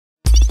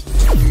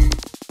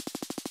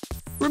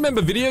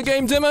Remember video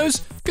game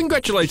demos?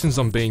 Congratulations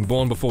on being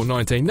born before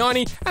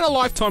 1990 and a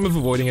lifetime of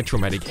avoiding a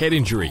traumatic head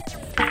injury.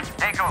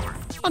 Take over.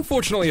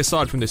 Unfortunately,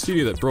 aside from the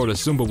studio that brought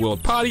us Zumba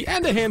World Party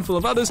and a handful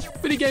of others,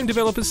 video game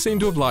developers seem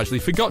to have largely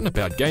forgotten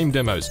about game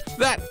demos.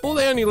 That, or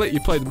they only let you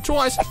play them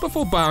twice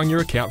before barring your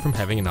account from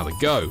having another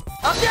go.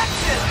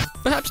 Objection!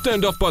 Perhaps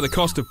turned off by the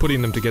cost of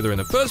putting them together in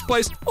the first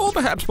place, or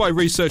perhaps by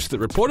research that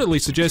reportedly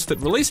suggests that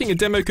releasing a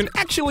demo can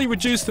actually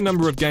reduce the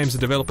number of games a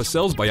developer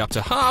sells by up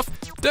to half,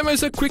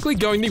 demos are quickly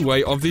going the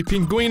way of the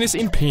pinguinus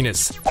in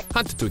penis,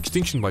 hunted to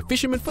extinction by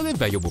fishermen for their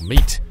valuable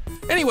meat.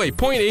 Anyway,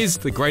 point is,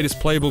 the greatest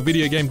playable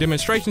video game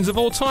demonstrations of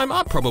all time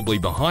are probably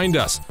behind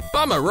us.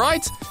 Bummer,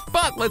 right?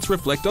 But let's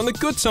reflect on the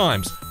good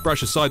times.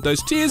 Brush aside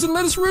those tears and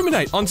let us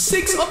ruminate on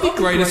 6 of the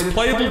greatest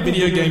playable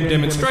video game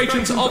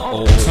demonstrations of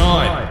all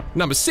time.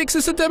 Number 6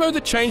 is the demo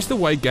that changed the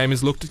way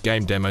gamers looked at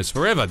game demos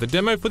forever, the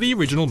demo for the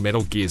original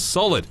Metal Gear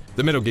Solid.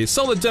 The Metal Gear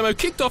Solid demo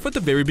kicked off at the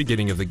very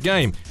beginning of the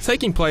game,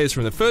 taking players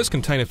from the first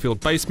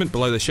container-filled basement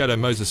below the Shadow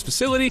Moses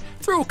facility,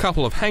 through a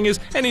couple of hangars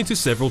and into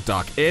several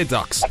dark air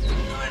ducts.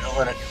 I know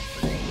what a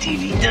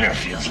TV dinner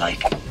feels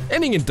like.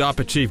 Ending in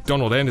DARPA Chief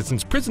Donald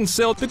Anderson's prison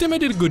cell, the demo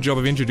did a good job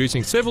of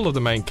introducing several of the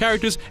main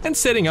characters and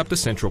setting up the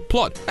central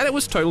plot, and it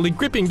was totally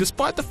gripping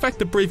despite the fact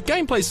that brief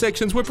gameplay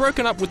sections were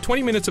broken up with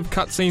 20 minutes of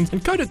cutscenes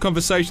and coded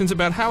conversations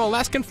about how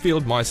Alaskan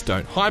field mice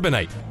don't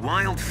hibernate.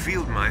 Wild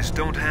field mice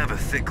don't have a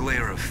thick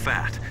layer of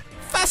fat.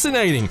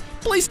 Fascinating!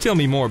 Please tell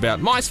me more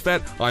about mice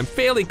fat. I'm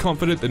fairly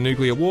confident the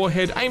nuclear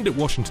warhead aimed at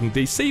Washington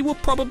DC will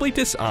probably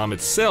disarm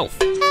itself.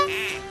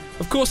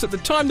 Of course, at the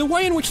time, the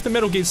way in which the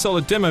Metal Gear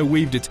Solid demo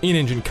weaved its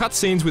in-engine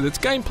cutscenes with its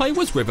gameplay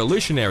was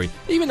revolutionary,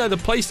 even though the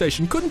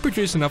PlayStation couldn't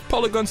produce enough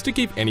polygons to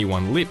give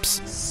anyone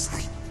lips.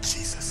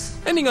 Jesus.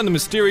 Ending on the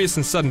mysterious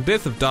and sudden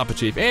death of DARPA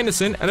Chief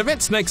Anderson, an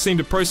event Snake seemed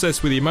to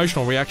process with the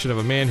emotional reaction of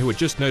a man who had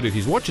just noted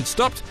his watch had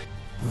stopped.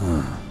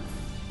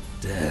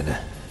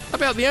 Dead.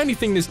 About the only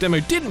thing this demo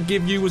didn't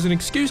give you was an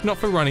excuse not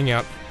for running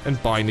out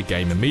and buying the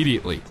game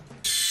immediately.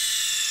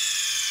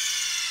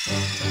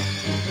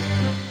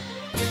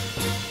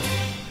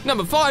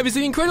 Number 5 is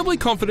the incredibly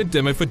confident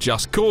demo for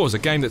Just Cause, a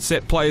game that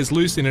set players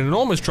loose in an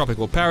enormous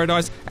tropical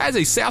paradise as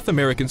a South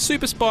American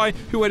super spy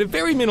who had a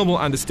very minimal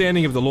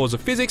understanding of the laws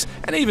of physics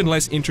and even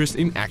less interest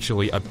in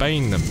actually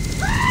obeying them.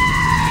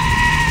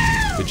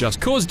 The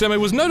Just Cause demo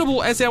was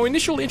notable as our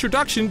initial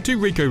introduction to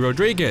Rico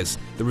Rodriguez,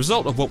 the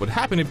result of what would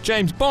happen if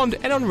James Bond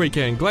and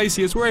Enrique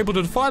Iglesias were able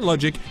to defy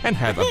logic and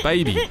have a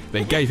baby,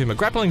 then gave him a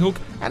grappling hook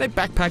and a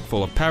backpack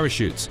full of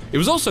parachutes. It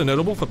was also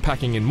notable for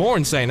packing in more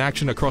insane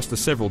action across the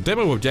several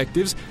demo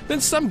objectives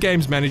than some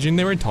games manage in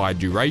their entire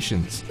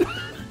durations.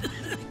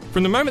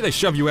 From the moment they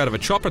shove you out of a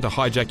chopper to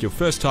hijack your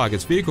first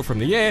target's vehicle from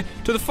the air,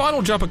 to the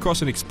final jump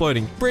across an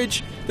exploding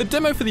bridge, the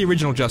demo for the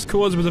original Just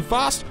Cause was a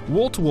vast,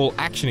 wall-to-wall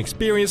action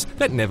experience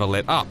that never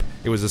let up.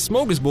 It was a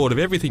smorgasbord of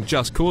everything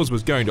Just Cause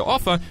was going to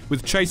offer,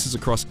 with chases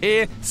across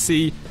air,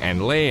 sea,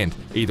 and land.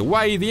 Either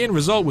way, the end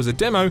result was a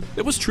demo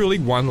that was truly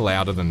one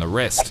louder than the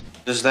rest.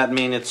 Does that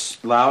mean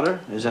it's louder?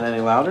 Is it any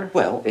louder?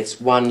 Well,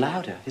 it's one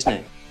louder, isn't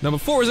it? Number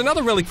 4 is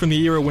another relic from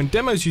the era when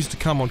demos used to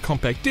come on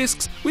compact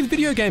discs with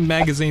video game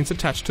magazines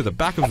attached to the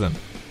back of them.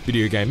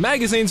 Video game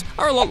magazines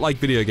are a lot like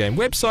video game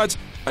websites,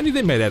 only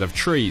they're made out of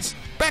trees.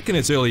 Back in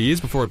its early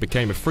years before it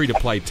became a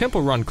free-to-play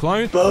Temple Run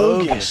clone,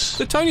 Bogus.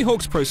 the Tony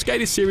Hawk's Pro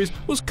Skater series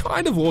was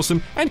kind of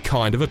awesome and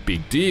kind of a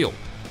big deal.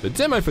 The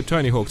demo for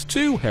Tony Hawk's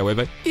 2,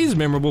 however, is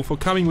memorable for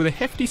coming with a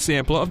hefty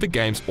sampler of the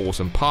game's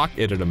awesome park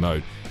editor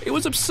mode. It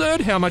was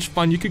absurd how much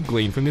fun you could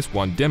glean from this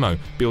one demo,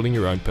 building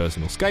your own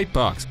personal skate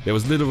parks. There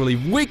was literally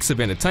weeks of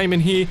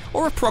entertainment here,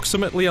 or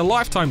approximately a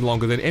lifetime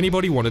longer than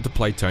anybody wanted to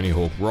play Tony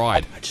Hawk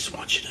Ride. I just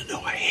want you to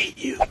know I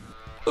hate you.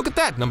 Look at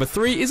that, number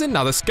 3 is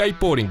another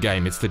skateboarding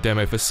game. It's the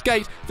demo for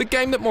Skate, the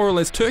game that more or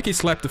less turkey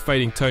slapped the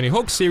fading Tony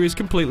Hawk series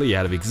completely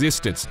out of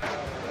existence.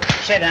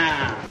 Sit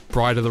down.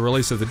 Prior to the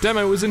release of the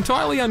demo, it was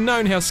entirely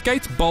unknown how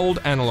Skate's bold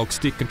analog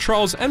stick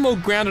controls and more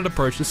grounded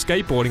approach to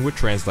skateboarding would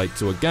translate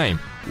to a game.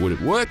 Would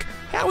it work?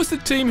 How was the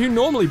team who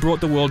normally brought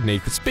the world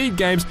Need for Speed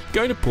games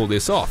going to pull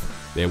this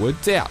off? There were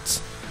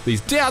doubts.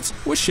 These doubts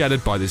were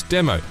shattered by this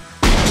demo.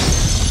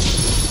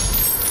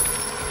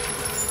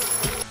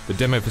 The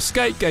demo for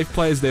Skate gave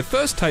players their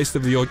first taste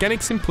of the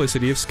organic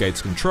simplicity of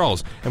Skate's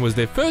controls, and was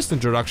their first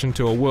introduction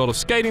to a world of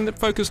skating that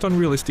focused on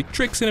realistic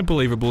tricks in a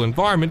believable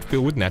environment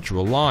filled with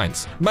natural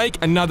lines. Make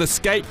another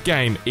Skate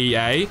game,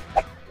 EA!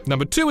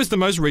 Number 2 is the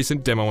most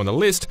recent demo on the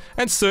list,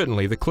 and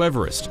certainly the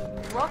cleverest.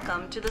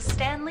 Welcome to the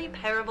Stanley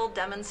Parable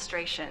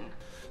demonstration.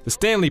 The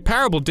Stanley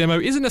Parable demo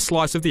isn't a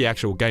slice of the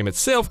actual game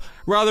itself,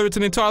 rather it's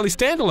an entirely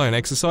standalone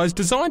exercise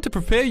designed to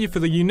prepare you for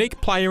the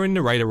unique player and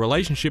narrator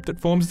relationship that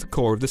forms the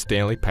core of the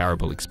Stanley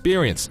Parable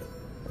experience.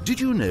 Did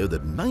you know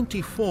that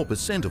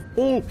 94% of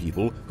all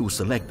people who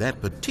select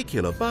that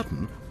particular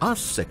button are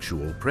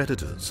sexual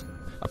predators?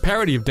 A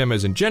parody of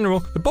demos in general,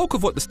 the bulk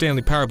of what the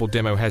Stanley Parable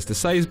demo has to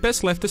say is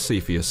best left to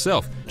see for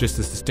yourself. Just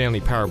as the Stanley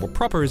Parable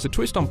proper is a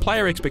twist on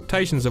player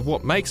expectations of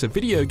what makes a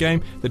video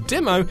game, the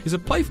demo is a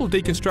playful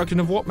deconstruction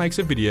of what makes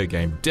a video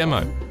game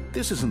demo.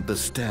 This isn't the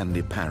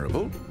Stanley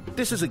Parable.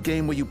 This is a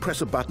game where you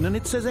press a button and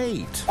it says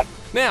 8.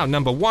 Now,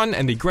 number 1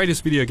 and the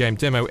greatest video game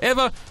demo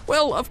ever,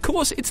 well, of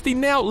course, it's the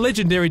now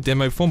legendary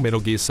demo for Metal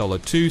Gear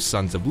Solid 2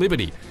 Sons of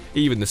Liberty.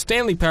 Even the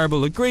Stanley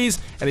Parable agrees,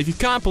 and if you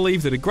can't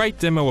believe that a great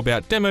demo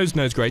about demos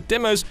knows great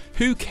demos,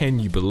 who can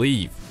you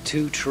believe?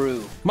 Too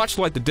true. Much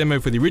like the demo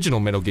for the original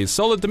Metal Gear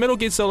Solid, the Metal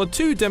Gear Solid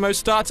 2 demo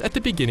starts at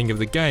the beginning of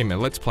the game and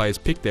lets players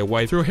pick their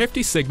way through a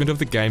hefty segment of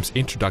the game's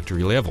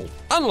introductory level.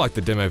 Unlike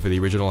the demo for the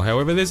original,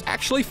 however, there's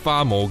actually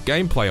far more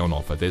gameplay on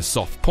offer. There's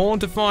soft porn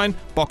to find,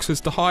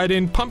 boxes to hide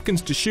in,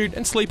 pumpkins to shoot,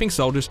 and sleeping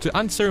soldiers to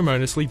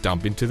unceremoniously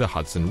dump into the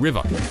Hudson River.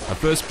 A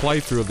first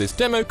playthrough of this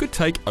demo could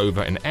take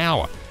over an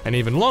hour, and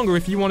even longer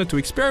if you wanted to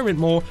experiment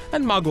more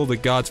and mug all the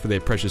guards for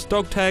their precious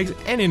dog tags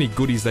and any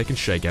goodies they can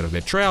shake out of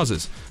their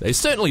trousers. They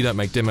certainly don't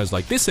make demos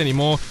like this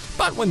anymore,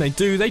 but when they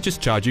do, they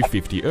just charge you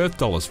 50 Earth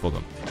dollars for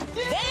them.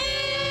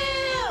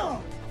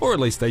 Damn! Or at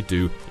least they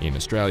do in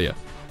Australia.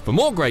 For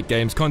more great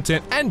games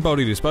content and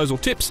body disposal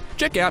tips,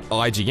 check out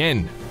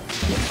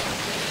IGN.